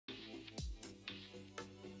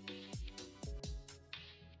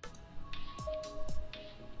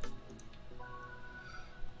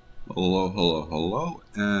Hello, hello, hello,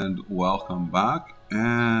 and welcome back.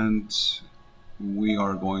 And we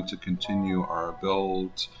are going to continue our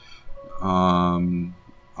build of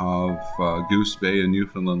Goose Bay in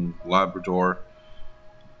Newfoundland, Labrador,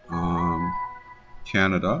 um,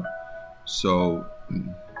 Canada. So,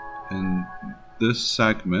 in this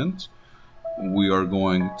segment, we are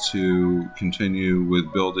going to continue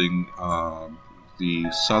with building the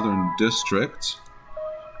southern district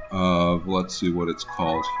of, let's see what it's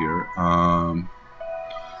called here. Let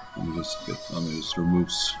me just remove.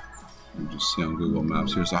 Let me just see on Google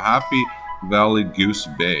Maps here. So Happy Valley Goose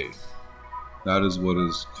Bay. That is what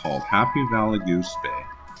is called, Happy Valley Goose Bay,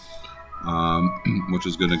 which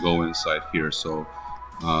is going to go inside here. So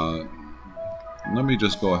let me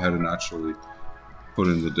just go ahead and actually put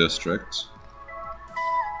in the district.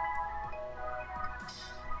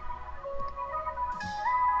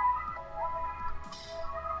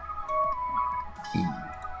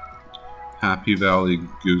 Happy Valley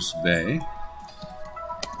Goose Bay.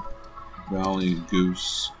 Valley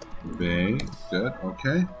Goose Bay. Good.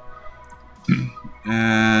 Okay.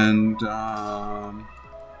 And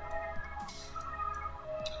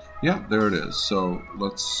yeah, there it is. So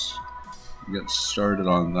let's get started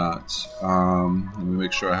on that. Let me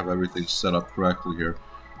make sure I have everything set up correctly here.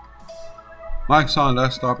 Mic's on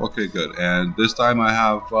desktop. Okay, good. And this time I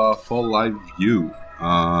have full live view.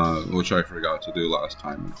 Which I forgot to do last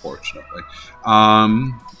time, unfortunately.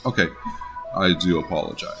 Okay, I do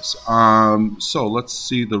apologize. So let's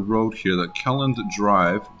see the road here. The Kelland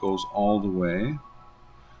Drive goes all the way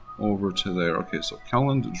over to there. Okay, so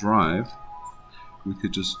Kelland Drive, we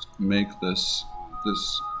could just make this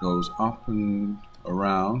goes up and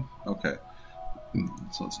around. Okay,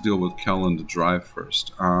 so let's deal with Kelland Drive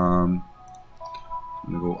first. I'm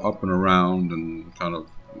gonna go up and around and kind of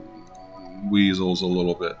weasels a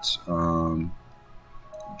little bit.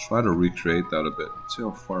 Try to recreate that a bit. See how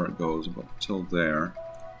far it goes, about till there.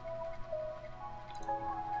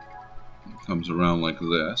 It comes around like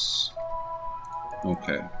this.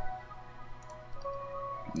 Okay.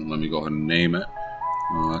 And let me go ahead and name it.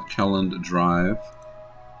 Kelland Drive.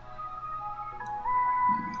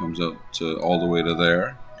 It comes out to all the way to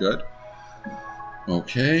there. Good.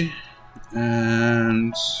 Okay.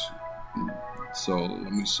 And so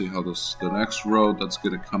let me see how the next road that's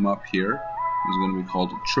going to come up here is going to be called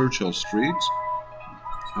Churchill Street.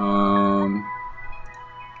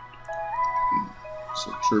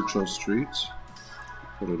 So Churchill Street,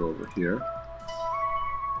 put it over here,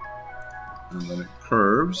 and then it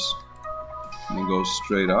curves and goes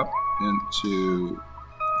straight up into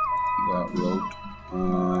that road.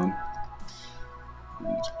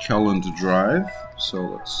 It's Kelland Drive. So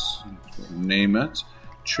let's name it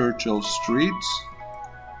Churchill Street.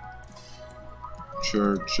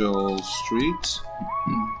 Churchill Street.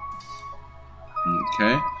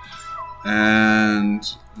 Okay. And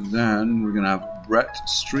then we're going to have Brett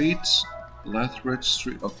Street, Lethbridge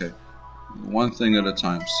Street. Okay. One thing at a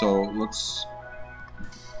time. So let's...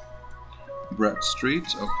 Brett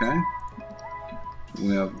Street. Okay.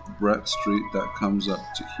 We have Brett Street that comes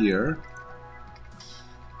up to here.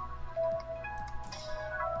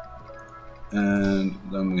 And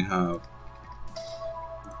then we have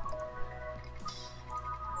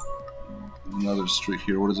another street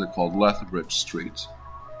here. What is it called? Lethbridge Street.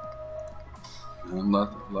 And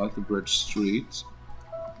Lethbridge Street.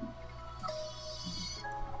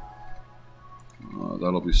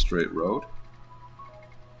 That'll be straight road.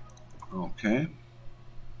 Okay.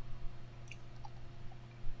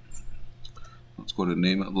 Let's go to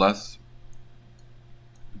name it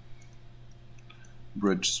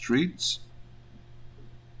Lethbridge Streets.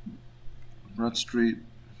 Brett Street,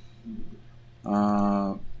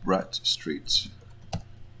 Brett Street,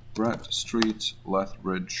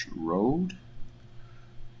 Lethbridge Road,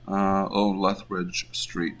 Lethbridge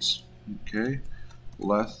Streets, okay,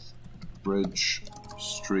 Lethbridge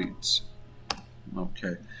Streets,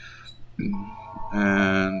 okay,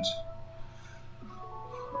 and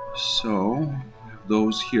so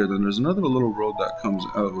those here. Then there's another little road that comes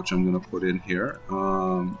out, which I'm going to put in here.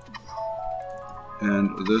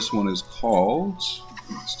 And this one is called,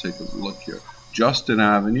 let's take a look here, Justin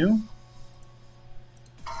Avenue.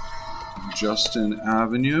 Justin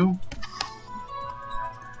Avenue.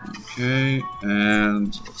 Okay,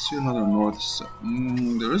 and let's see another north-south.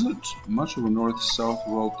 There isn't much of a north-south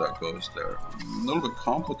road that goes there. A little bit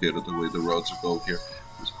complicated the way the roads go here.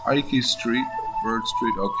 There's Ikey Street, Bird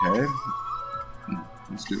Street, okay.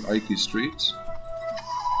 Let's do Ikey Street.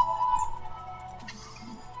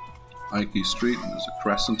 Ikey Street, and there's a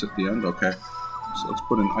crescent at the end, okay. So let's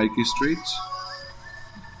put in Ikey Street.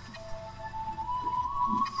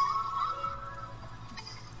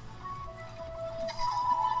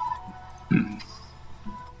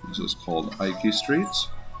 is called Ike Street.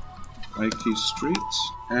 Ike Street.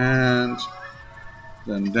 And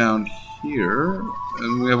then down here,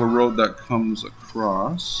 and we have a road that comes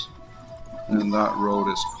across, and that road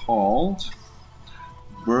is called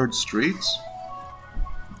Bird Street.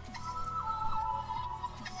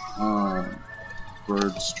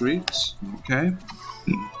 Bird Street, okay.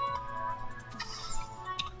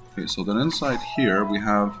 Okay, so then inside here we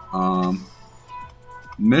have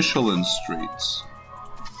Michelin Street.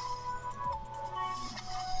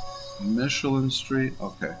 Michelin Street,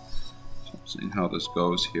 okay. So I'm seeing how this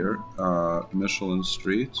goes here. Michelin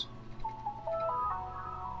Street.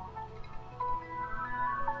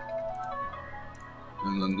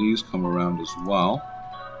 And then these come around as well.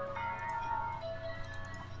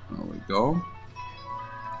 There we go.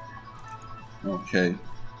 Okay.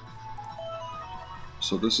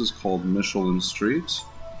 So this is called Michelin Street.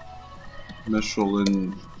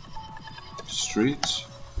 Michelin Street.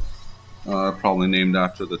 Probably named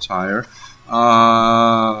after the tire.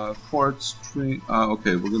 Fort Street.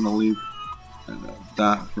 Okay, we're gonna leave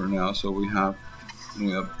that for now. So we have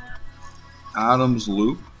Adams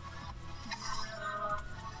Loop.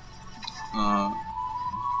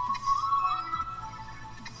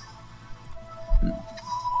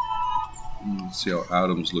 Let's see how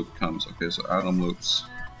Adams Loop comes. Okay, so Adams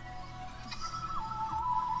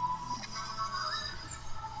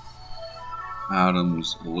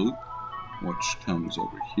Loop, which comes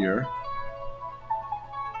over here.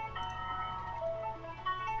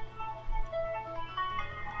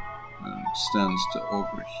 And extends to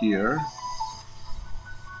over here.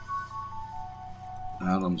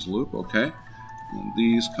 Adams Loop, okay. And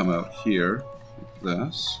these come out here, like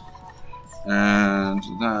this. And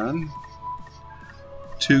then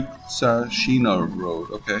Tuksashina Road,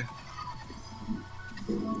 okay.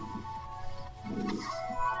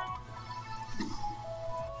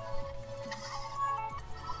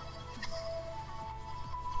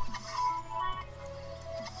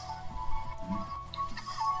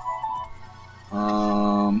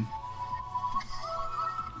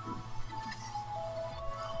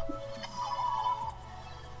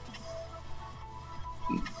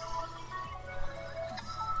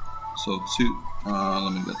 So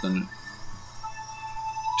let me get the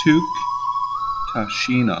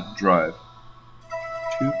Tuktashina Drive.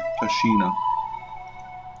 Tuktashina.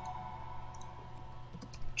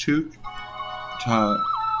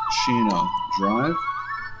 Tuktashina Drive.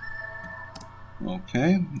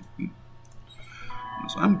 Okay.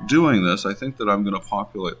 As I'm doing this, I think that I'm going to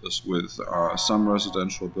populate this with some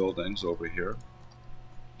residential buildings over here.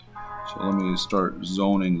 So let me start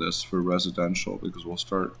zoning this for residential, because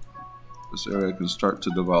this area can start to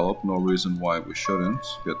develop. No reason why we shouldn't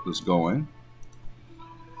get this going.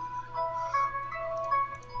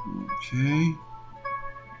 Okay.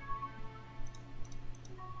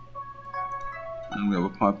 And we have a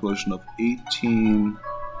population of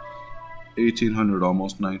 1,800,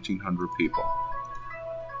 almost 1,900 people.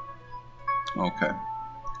 Okay.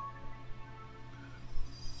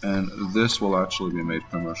 And this will actually be made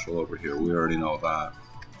commercial over here. We already know that.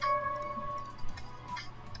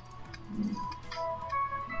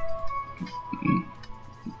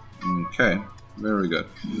 Okay, very good.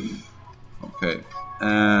 Okay,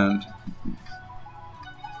 and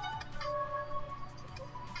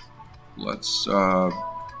let's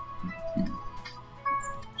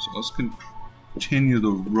continue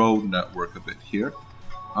the road network a bit here.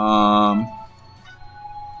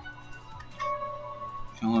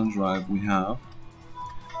 Callan Drive, we have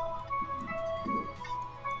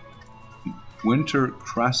Winter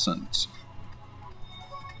Crescent.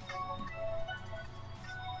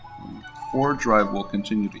 Ford Drive will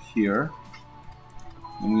continue to here.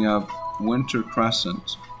 And we have Winter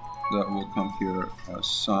Crescent that will come here as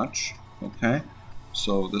such. Okay,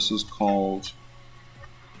 so this is called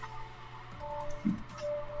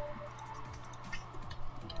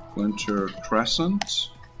Winter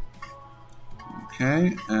Crescent.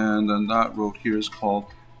 Okay, and then that road here is called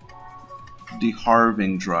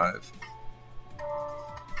DeHarving Drive.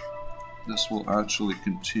 This will actually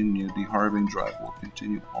continue, DeHarving Drive will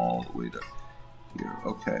continue all the way to here.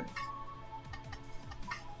 Okay.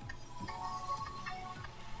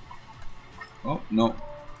 Oh, no.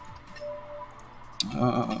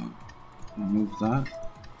 Remove that.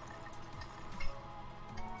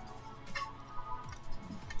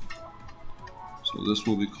 So this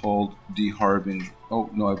will be called DeHarving. Oh,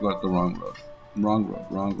 no, I've got the wrong road. Wrong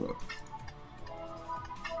road.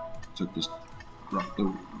 Took this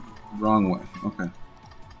the wrong way. Okay.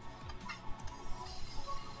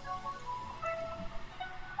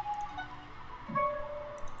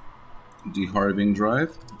 DeHarving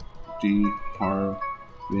Drive.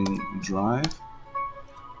 De-Harving Drive.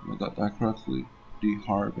 I got that correctly.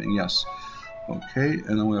 De-Harving, yes. Okay,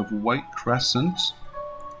 and then we have White Crescent.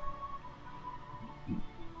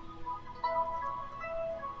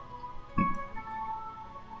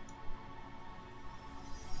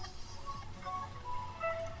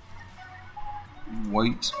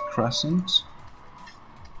 White Crescent.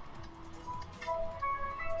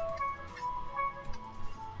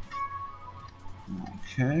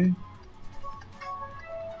 Okay.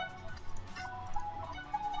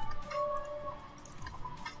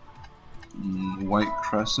 White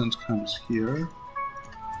Crescent comes here.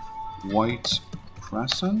 White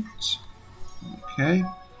Crescent. Okay.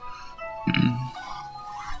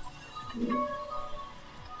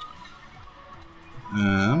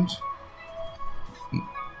 And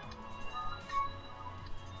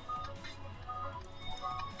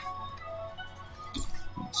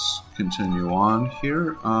let's continue on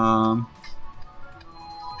here.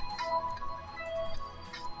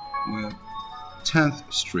 We have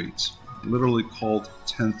 10th Street, literally called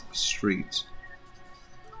 10th Street.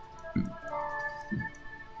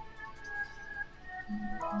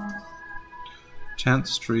 10th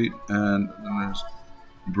Street, and then there's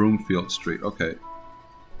Broomfield Street. Okay.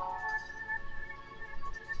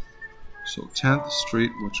 So 10th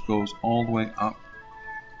Street, which goes all the way up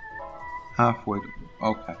halfway to,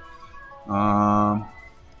 okay.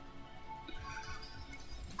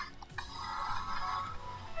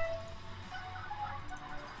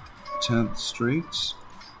 10th Street.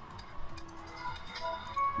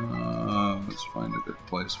 Let's find a good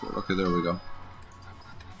place for it. Okay, there we go.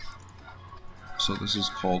 So this is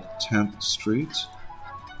called 10th Street.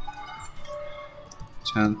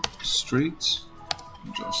 10th Street,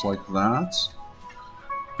 just like that.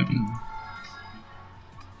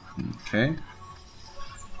 Okay.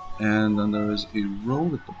 And then there is a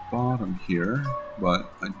road at the bottom here,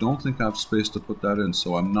 but I don't think I have space to put that in,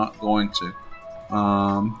 so I'm not going to.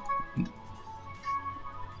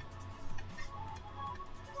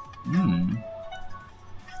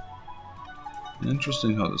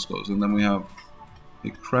 Interesting how this goes. And then we have a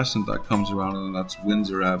crescent that comes around, and that's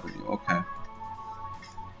Windsor Avenue. Okay.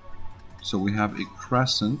 So we have a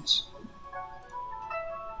crescent.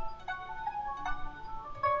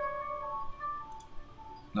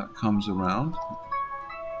 That comes around.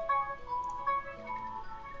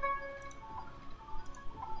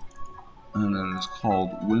 And it is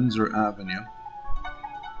called Windsor Avenue.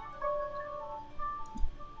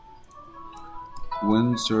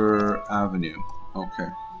 Windsor Avenue. Okay.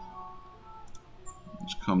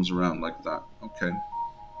 Which comes around like that. Okay.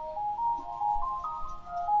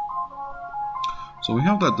 So we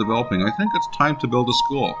have that developing. I think it's time to build a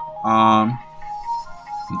school.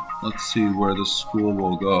 Let's see where the school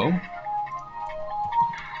will go.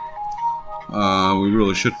 We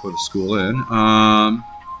really should put a school in.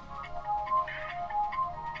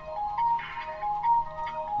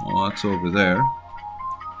 Well, that's over there.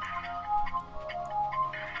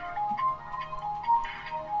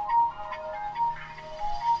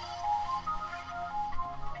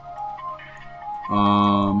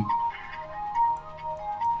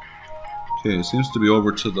 Okay, it seems to be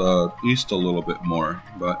over to the east a little bit more,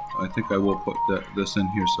 but I think I will put this in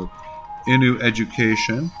here. So, Innu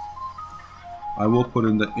Education. I will put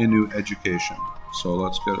in the Innu Education. So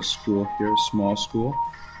let's get a school here, small school.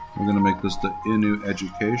 We're going to make this the Innu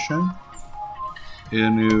Education.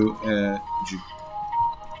 Innu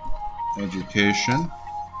Education.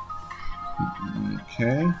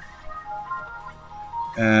 Okay.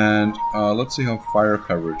 And let's see how fire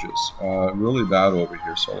coverage is. Really bad over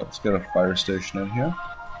here, so let's get a fire station in here.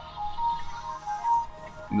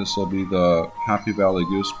 And this will be the Happy Valley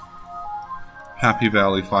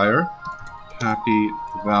Fire. Happy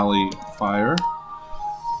Valley Fire.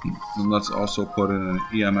 And let's also put in an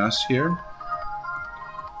EMS here.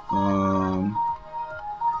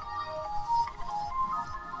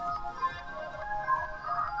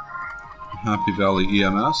 Happy Valley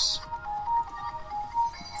EMS.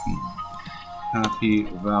 Happy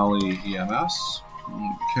Valley EMS.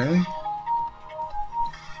 Okay.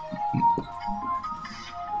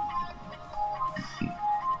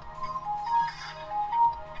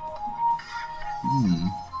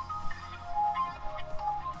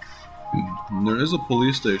 There is a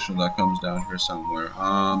police station that comes down here somewhere.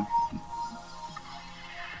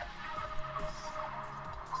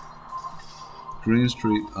 Green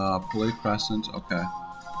Street, Palais Crescent, okay.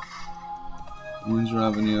 Windsor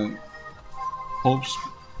Avenue, Hope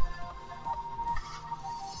Street.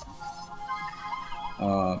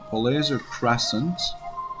 Palais Crescent.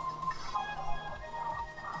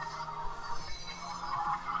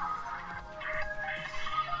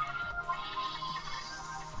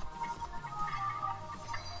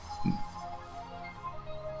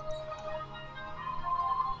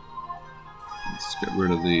 get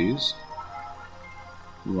rid of these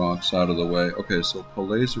rocks out of the way. Okay, so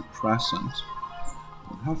Palaiser Crescent.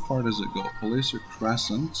 How far does it go? Palaiser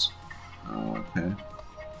Crescent. Okay.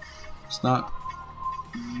 It's not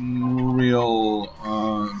real,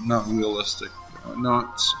 not realistic,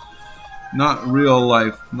 not real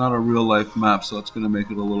life, not a real life map, so that's going to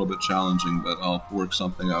make it a little bit challenging, but I'll work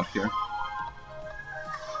something out here.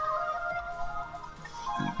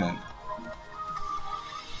 Okay.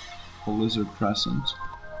 Palaiser Crescent.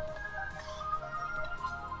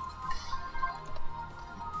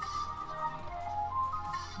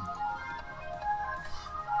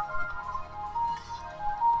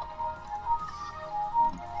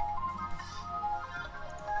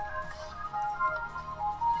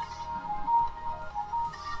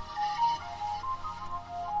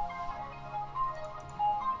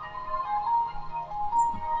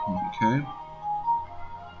 Okay.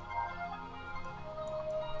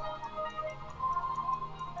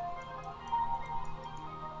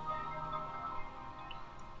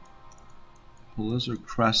 Palaiser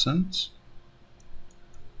Crescent.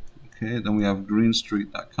 Okay, then we have Green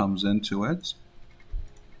Street that comes into it.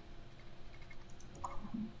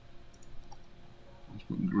 Let's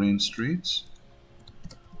put Green Streets.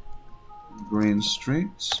 Green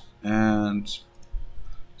Streets. And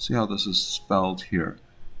see how this is spelled here.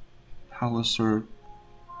 Palaiser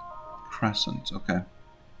Crescent. Okay.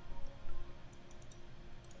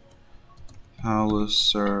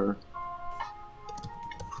 Palaiser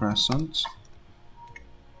Crescent.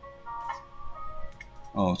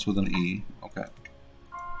 Oh, it's with an E. Okay.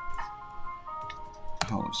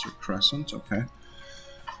 Palaiser Crescent. Okay.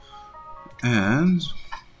 And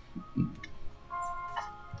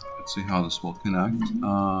let's see how this will connect.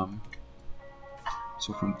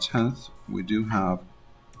 So from 10th, we do have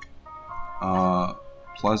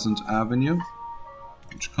Pleasant Avenue,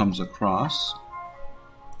 which comes across.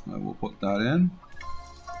 I will put that in.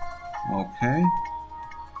 Okay.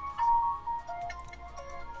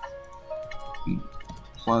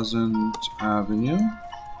 Pleasant Avenue.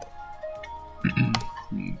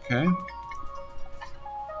 Okay.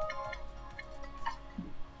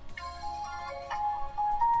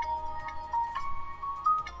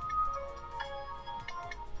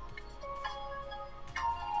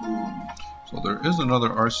 So there is another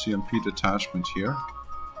RCMP detachment here.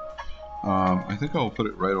 I think I'll put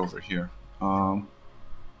it right over here.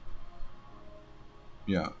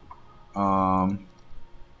 Yeah.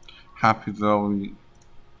 Happy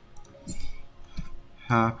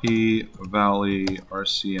Valley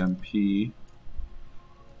RCMP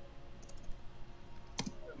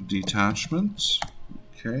detachments.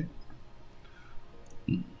 Okay.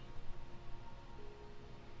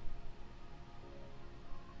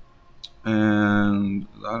 And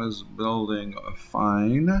that is building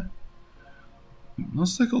fine.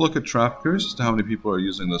 Let's take a look at traffic. Curious as to how many people are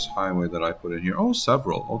using this highway that I put in here. Oh,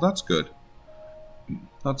 several. Oh, that's good.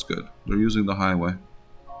 That's good. They're using the highway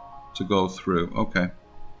to go through. Okay.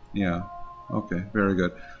 Yeah. Okay. Very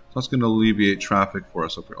good. So that's going to alleviate traffic for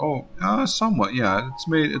us up here. Oh, somewhat. Yeah.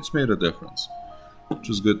 It's made a difference, which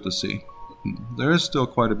is good to see. There is still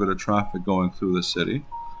quite a bit of traffic going through the city,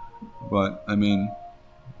 but I mean,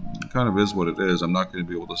 it kind of is what it is. I'm not going to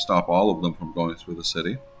be able to stop all of them from going through the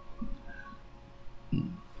city.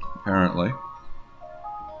 Apparently.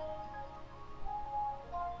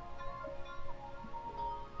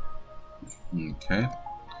 Okay.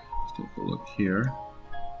 Let's take a look here.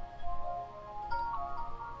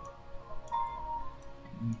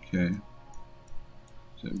 Okay.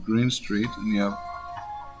 So Green Street, and you have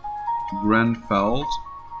Grenfell.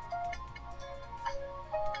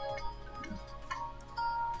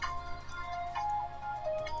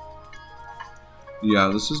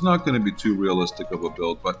 Yeah, this is not going to be too realistic of a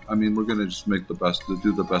build, but I mean, we're going to just make the best,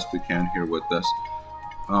 do the best we can here with this.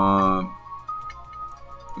 I'm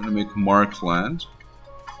going to make Markland.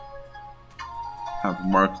 Have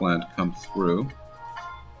Markland come through.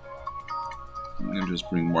 I'm going to just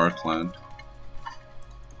bring Markland.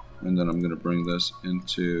 And then I'm going to bring this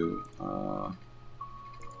into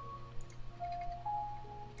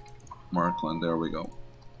Markland. There we go.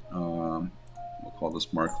 We'll call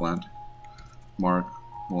this Markland.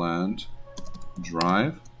 Markland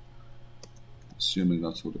Drive, assuming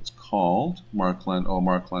that's what it's called. Markland, oh,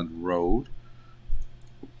 Markland Road.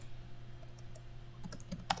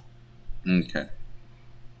 Okay.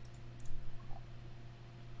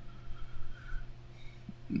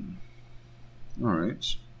 All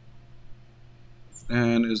right.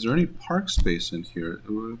 And is there any park space in here? It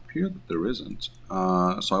would appear that there isn't.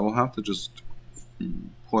 So I will have to just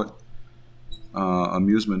put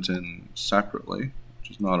amusement in separately,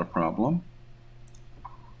 which is not a problem.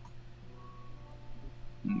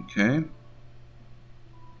 Okay.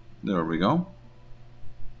 There we go.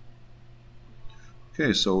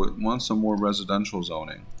 Okay, so it wants some more residential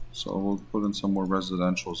zoning. So we'll put in some more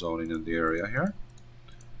residential zoning in the area here.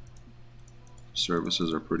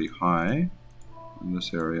 Services are pretty high in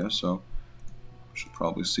this area, so we should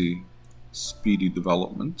probably see speedy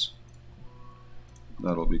development.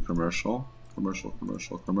 That'll be commercial, commercial,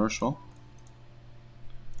 commercial, commercial.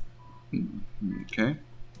 Okay.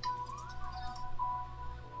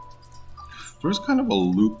 There's kind of a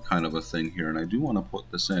loop kind of a thing here, and I do want to put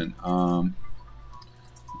this in.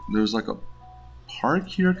 There's like a park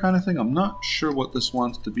here kind of thing. I'm not sure what this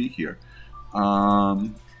wants to be here.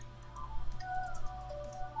 On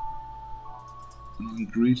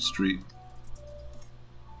Green Street.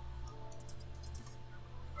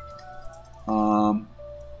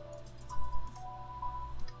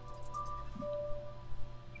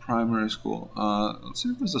 Primary school. Let's see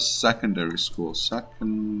if there's a secondary school.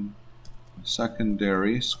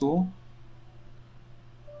 Secondary school.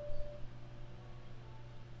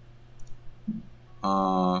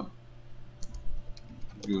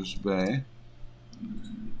 Goose Bay.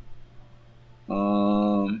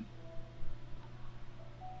 I'm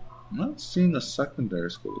not seeing a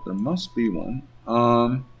secondary school, but there must be one.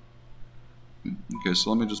 Okay,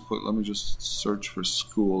 so let me just search for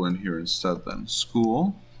school in here instead then.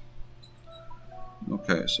 School.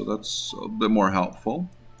 Okay, so that's a bit more helpful.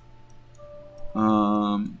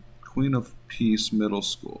 Queen of Peace Middle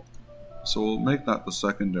School. So we'll make that the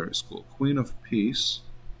secondary school. Queen of Peace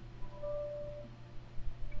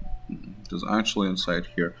is actually inside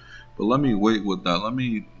here. But let me wait with that. Let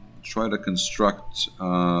me try to construct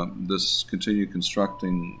continue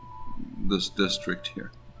constructing this district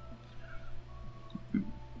here.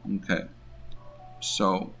 Okay.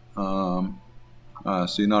 So,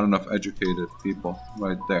 see, not enough educated people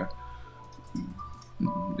right there.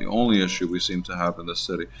 The only issue we seem to have in this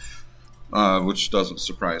city, which doesn't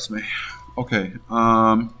surprise me. Okay,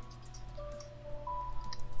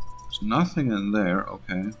 there's nothing in there.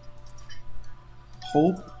 Okay.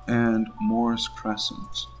 Hope and Morris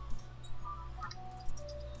Crescent.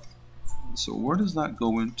 So where does that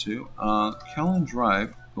go into? Kellen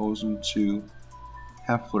Drive goes into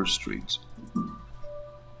Heffler Street.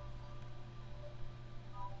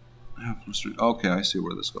 Heffler Street. Okay, I see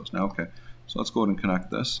where this goes now. Okay, so let's go ahead and connect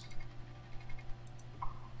this.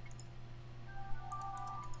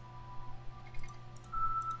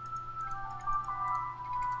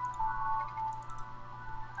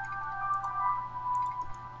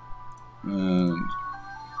 And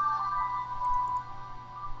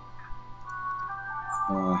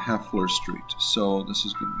Heffler Street. So this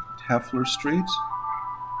is going to be Heffler Street.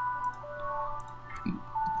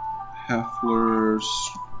 Heffler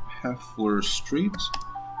Street,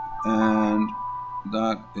 and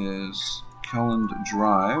that is Kelland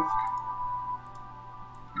Drive.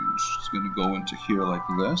 I'm just going to go into here like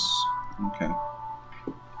this. Okay.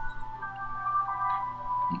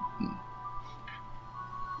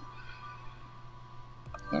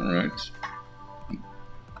 All right.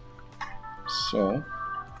 So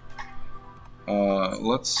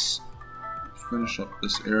let's finish up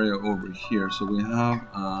this area over here. So we have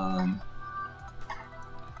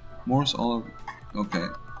Morris Oliver. Okay.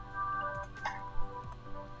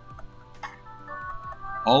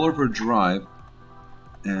 Oliver Drive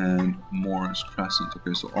and Morris Crescent.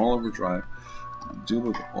 Okay, so Oliver Drive. Deal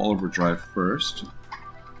with Oliver Drive first.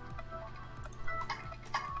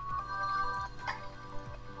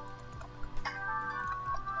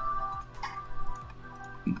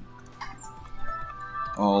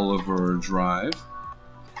 Oliver Drive.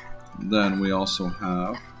 Then we also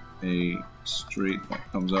have a street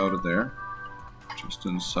that comes out of there, just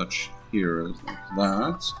in such here as like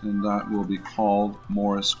that, and that will be called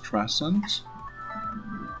Morris Crescent.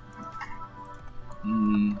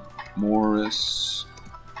 Morris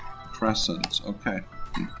Crescent. Okay.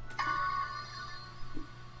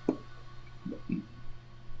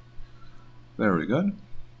 Very good.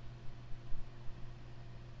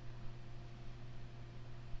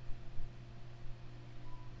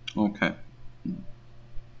 Okay.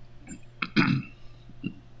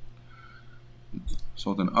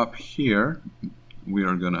 So then up here, we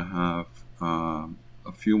are going to have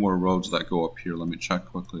a few more roads that go up here. Let me check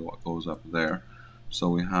quickly what goes up there. So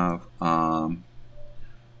we have, okay,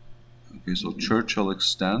 so Churchill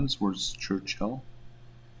extends. Where's Churchill?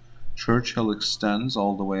 Churchill extends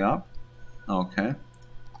all the way up. Okay.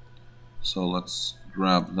 So let's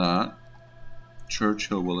grab that.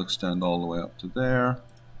 Churchill will extend all the way up to there.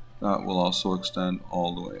 That will also extend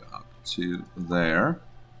all the way up to there.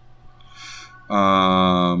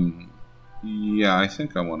 Yeah, I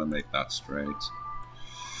think I want to make that straight.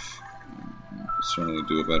 Certainly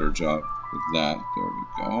do a better job with that. There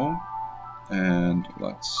we go. And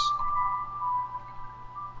let's...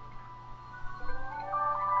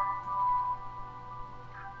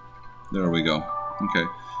 There we go. Okay,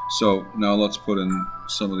 so now let's put in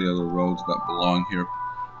some of the other roads that belong here.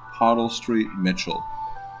 Pottle Street, Mitchell.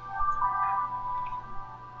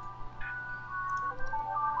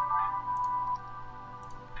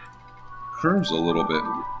 Curves a little bit.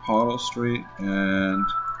 Pottle Street and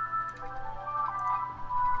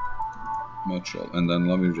Mitchell. And then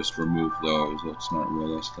let me just remove those. That's not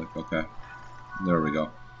realistic. Okay, there we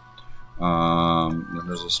go. Then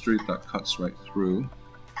there's a street that cuts right through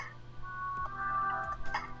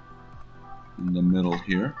in the middle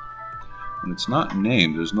here. And it's not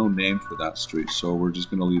named. There's no name for that street, so we're just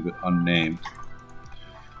going to leave it unnamed.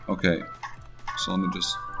 Okay, so let me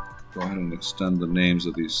just go ahead and extend the names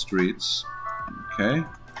of these streets. Okay,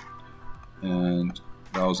 and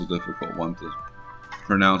that was a difficult one to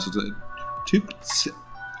pronounce. It's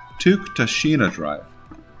Tuktashina Drive.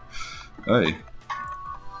 Hey.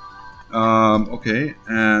 Okay,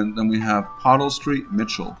 and then we have Pottle Street,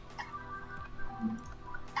 Mitchell.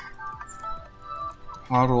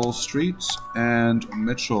 Pottle Street and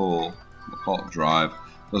Mitchell. We'll call it Drive.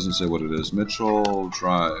 Doesn't say what it is. Mitchell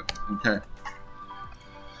Drive. Okay.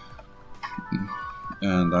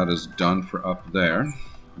 And that is done for up there.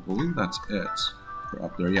 I believe that's it for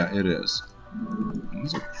up there. Yeah, it is.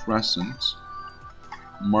 There's a crescent.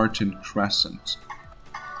 Martin Crescent.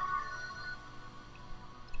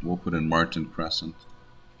 We'll put in Martin Crescent.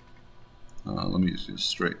 Let me use these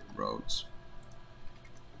straight roads.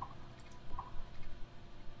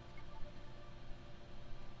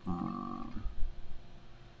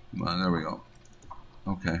 Well, there we go.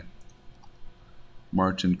 Okay.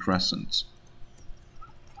 Martin Crescent.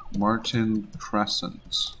 Martin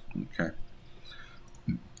Crescent. Okay.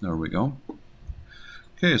 There we go.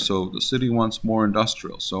 Okay, so the city wants more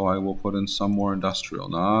industrial, so I will put in some more industrial.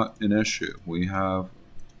 Not an issue. We have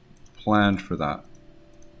planned for that.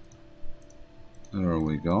 There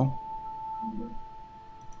we go.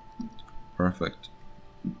 Perfect.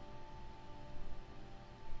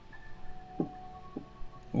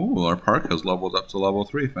 Oh, our park has leveled up to level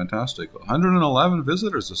 3. Fantastic. 111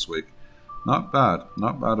 visitors this week. Not bad.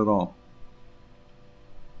 Not bad at all.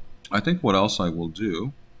 I think what else I will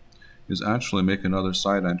do is actually make another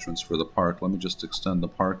side entrance for the park. Let me just extend the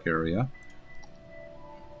park area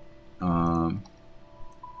to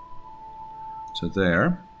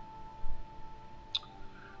there.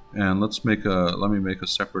 And let me make a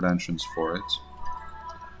separate entrance for it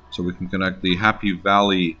so we can connect the Happy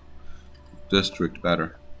Valley district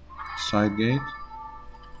better. Side gate.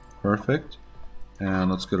 Perfect. And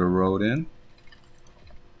let's get a road in.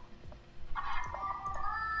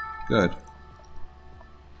 Good.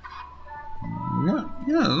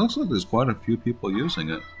 Yeah, it looks like there's quite a few people using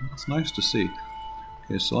it. It's nice to see.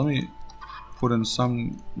 Okay, so let me put in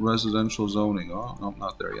some residential zoning. Oh, no,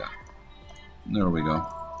 not there yet. There we go.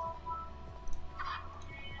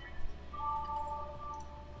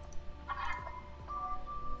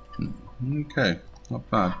 Okay, not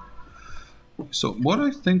bad. So what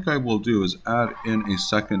I think I will do is add in a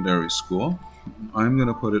secondary school. I'm going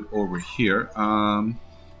to put it over here.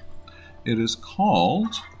 It is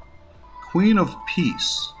called Queen of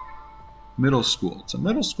Peace Middle School. It's a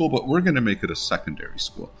middle school, but we're going to make it a secondary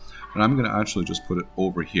school. And I'm going to actually just put it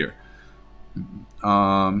over here.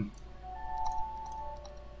 So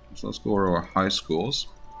let's go over our high schools.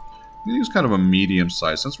 I'm going to use kind of a medium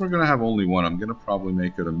size. Since we're going to have only one, I'm going to probably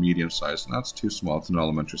make it a medium size. And that's too small. It's an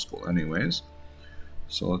elementary school anyways.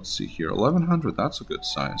 So let's see here. 1100, that's a good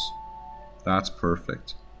size. That's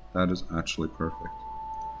perfect. That is actually perfect.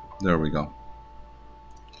 There we go.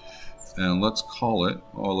 And let's call it,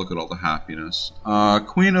 oh, look at all the happiness.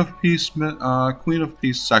 Queen of Peace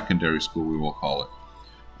Secondary School, we will call it.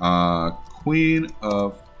 Queen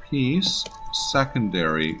of Peace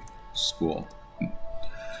Secondary School.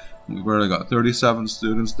 We've already got 37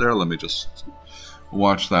 students there. Let me just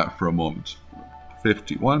watch that for a moment.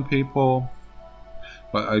 51 people.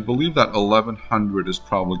 But I believe that 1100 is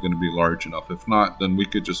probably going to be large enough. If not, then we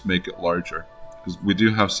could just make it larger. Because we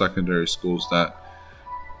do have secondary schools that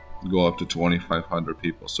go up to 2,500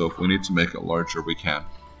 people. So if we need to make it larger, we can.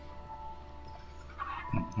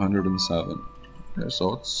 107. Okay,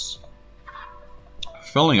 so it's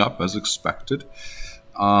filling up as expected.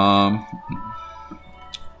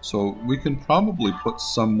 So we can probably put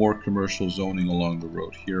some more commercial zoning along the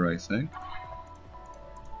road here, I think.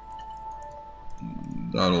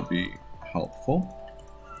 That'll be helpful.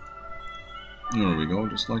 There we go,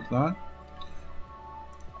 just like that.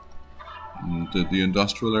 Did the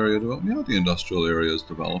industrial area develop? Yeah, the industrial area is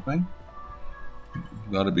developing.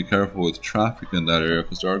 Got to be careful with traffic in that area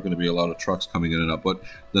because there are going to be a lot of trucks coming in and out. But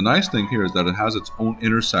the nice thing here is that it has its own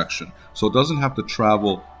intersection, so it doesn't have to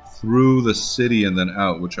travel through the city and then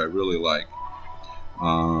out, which I really like.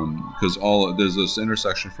 Because there's this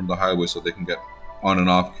intersection from the highway, so they can get on and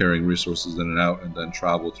off carrying resources in and out, and then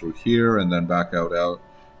travel through here and then back out,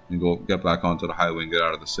 and get back onto the highway and get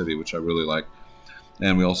out of the city, which I really like.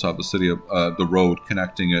 And we also have the road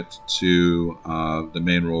connecting it to the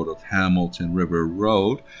main road of Hamilton River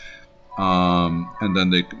Road. And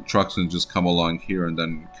then trucks can just come along here and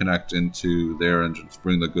then connect into there and just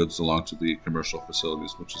bring the goods along to the commercial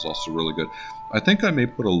facilities, which is also really good. I think I may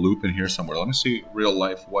put a loop in here somewhere. Let me see real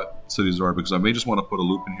life what cities are, because I may just want to put a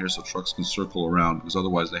loop in here so trucks can circle around, because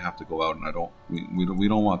otherwise they have to go out, and we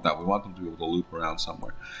don't want that. We want them to be able to loop around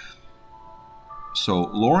somewhere. So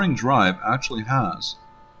Loring Drive actually has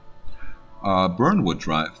Burnwood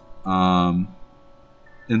Drive.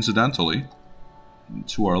 Incidentally,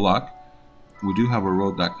 to our luck, we do have a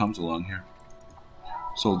road that comes along here.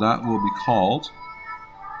 So that will be called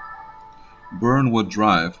Burnwood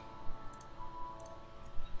Drive.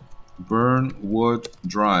 Burnwood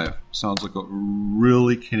Drive. Sounds like a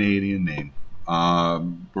really Canadian name.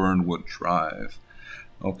 Burnwood Drive.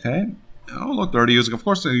 Okay. Oh, look, they're already using it. Of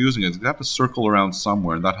course they're using it. They have to circle around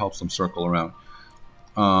somewhere, and that helps them circle around.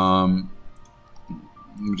 Let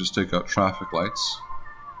me just take out traffic lights.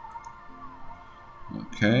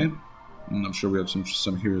 Okay. And I'm sure we have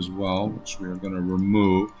some here as well, which we are going to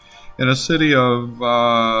remove. In a city of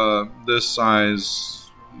this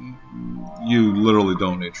size, you literally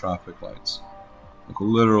don't need traffic lights. Like,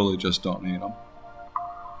 literally just don't need them.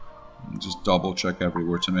 And just double check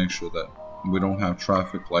everywhere to make sure that we don't have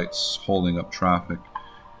traffic lights holding up traffic,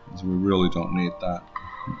 because we really don't need that.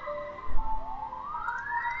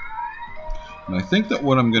 And I think that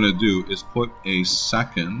what I'm going to do is put a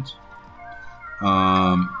second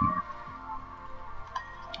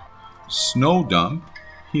snow dump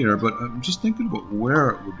here, but I'm just thinking about where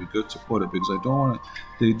it would be good to put it, because I don't want to.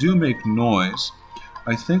 They do make noise.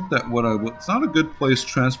 I think that it's not a good place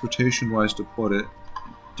transportation-wise to put it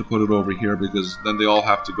over here, because then they all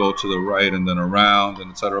have to go to the right and then around and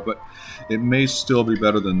etc. But it may still be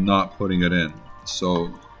better than not putting it in.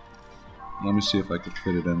 So let me see if I could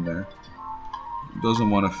fit it in there. It doesn't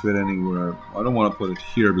want to fit anywhere. I don't want to put it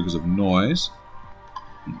here because of noise.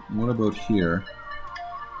 What about here?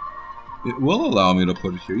 It will allow me to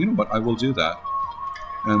put it here. You know what? I will do that,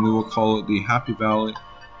 and we will call it the Happy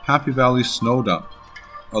Valley Snow Dump.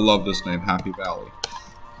 I love this name, Happy Valley.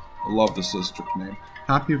 I love this district name.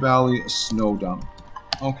 Happy Valley Snow Dump.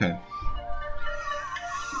 Okay.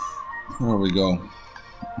 There we go.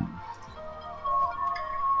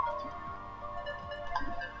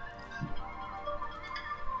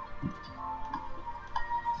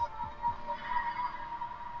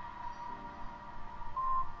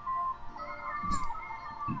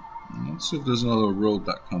 Let's see if there's another road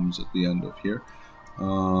that comes at the end of here.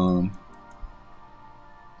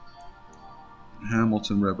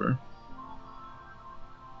 Hamilton River.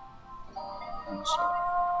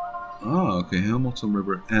 Okay, Hamilton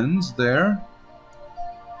River ends there.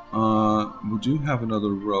 We do have another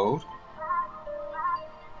road.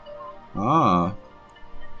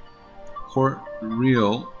 Court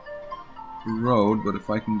Real Road, but if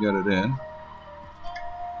I can get it in,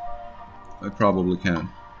 I probably can.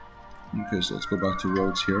 Okay, so let's go back to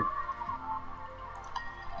roads here.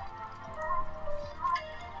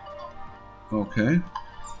 Okay.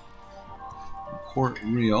 Court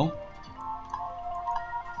Real.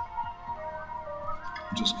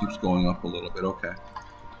 Just keeps going up a little bit. Okay.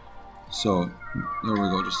 So there we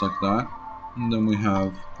go, just like that. And then we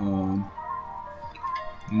have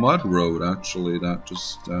Mud Road, actually. That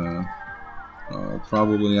just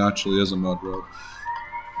probably actually is a mud road.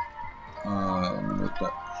 Make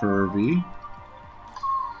that curvy.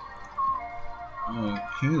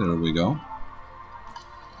 Okay, there we go.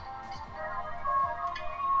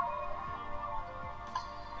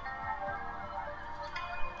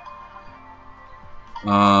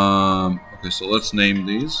 Okay, so let's name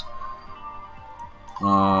these.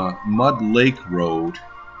 Mud Lake Road.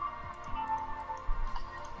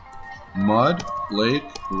 Mud Lake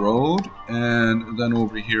Road, and then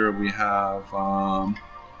over here we have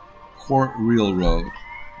Court Real Road.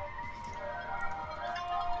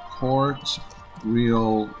 Court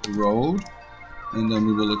Real Road, and then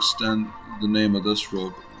we will extend the name of this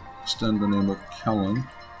road, extend the name of Kellen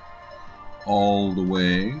all the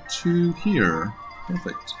way to here.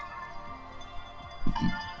 Perfect.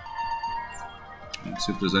 Let's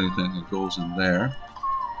see if there's anything that goes in there.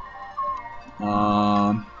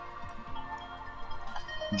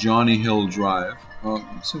 Johnny Hill Drive. Oh,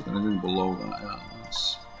 let's see if anything below that. Yeah,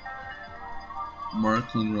 that's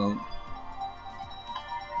Markland Road.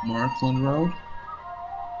 Markland Road.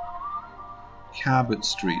 Cabot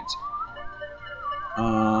Street.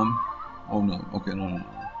 Oh no. Okay, no.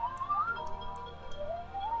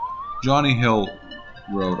 Johnny Hill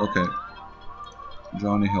Road. Okay.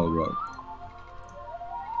 Johnny Hill Road.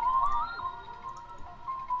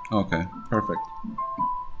 Okay, perfect.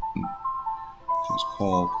 So it's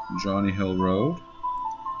called Johnny Hill Road.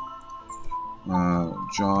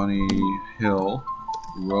 Johnny Hill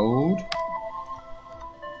Road.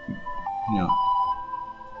 Yeah.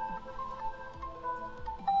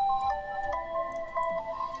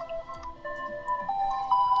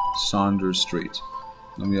 Saunders Street.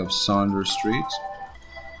 Then we have Saunders Street.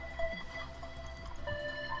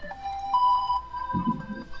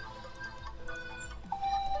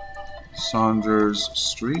 Saunders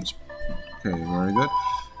Street. Okay, very good.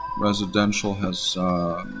 Residential has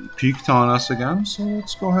peaked on us again, so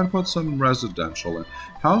let's go ahead and put some residential in.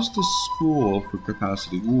 How's the school for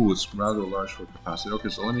capacity? Ooh, it's rather large for capacity. Okay,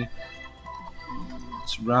 so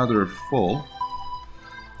it's rather full.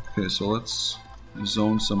 Okay, so let's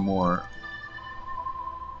zone some more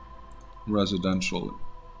residential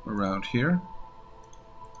around here.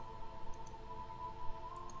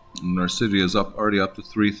 And our city is already up to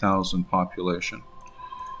 3,000 population.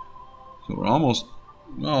 So we're almost,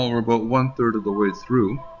 well, we're about 1/3 of the way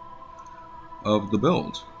through of the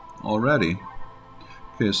build already.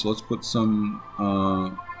 Okay, so let's put some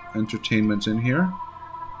entertainment in here.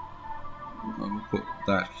 I'll put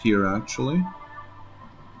that here actually.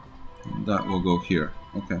 And that will go here.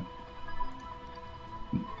 Okay.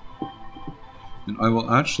 And I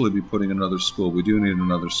will actually be putting another school. We do need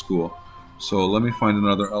another school. So let me find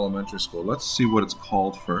another elementary school. Let's see what it's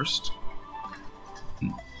called first.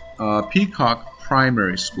 Peacock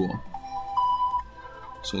Primary School.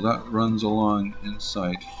 So that runs along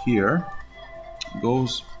inside here.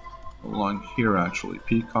 Goes along here actually.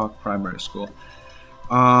 Peacock Primary School.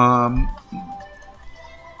 Oh,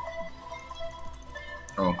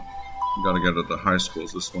 you gotta get at the high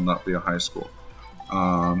schools. This will not be a high school.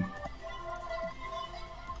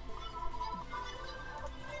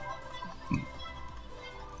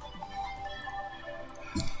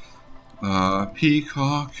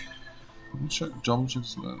 Peacock. Double check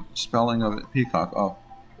the spelling of it. Peacock. Oh.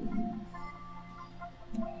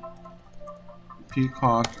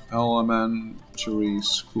 Peacock Elementary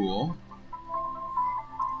School.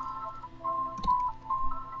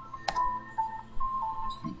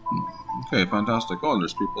 Okay, fantastic. Oh,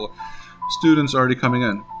 there's people, students already coming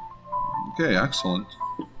in. Okay, excellent.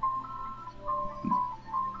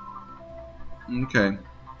 Okay.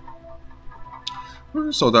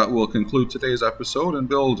 So that will conclude today's episode and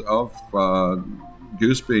build of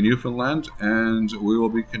Goose Bay, Newfoundland, and we will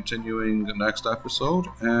be continuing the next episode.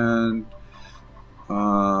 And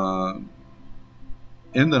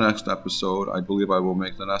in the next episode, I believe I will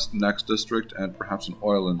make the next district and perhaps an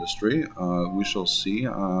oil industry. We shall see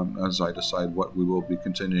as I decide what we will be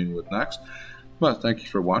continuing with next. But thank you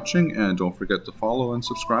for watching, and don't forget to follow and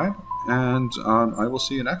subscribe, and I will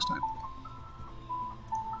see you next time.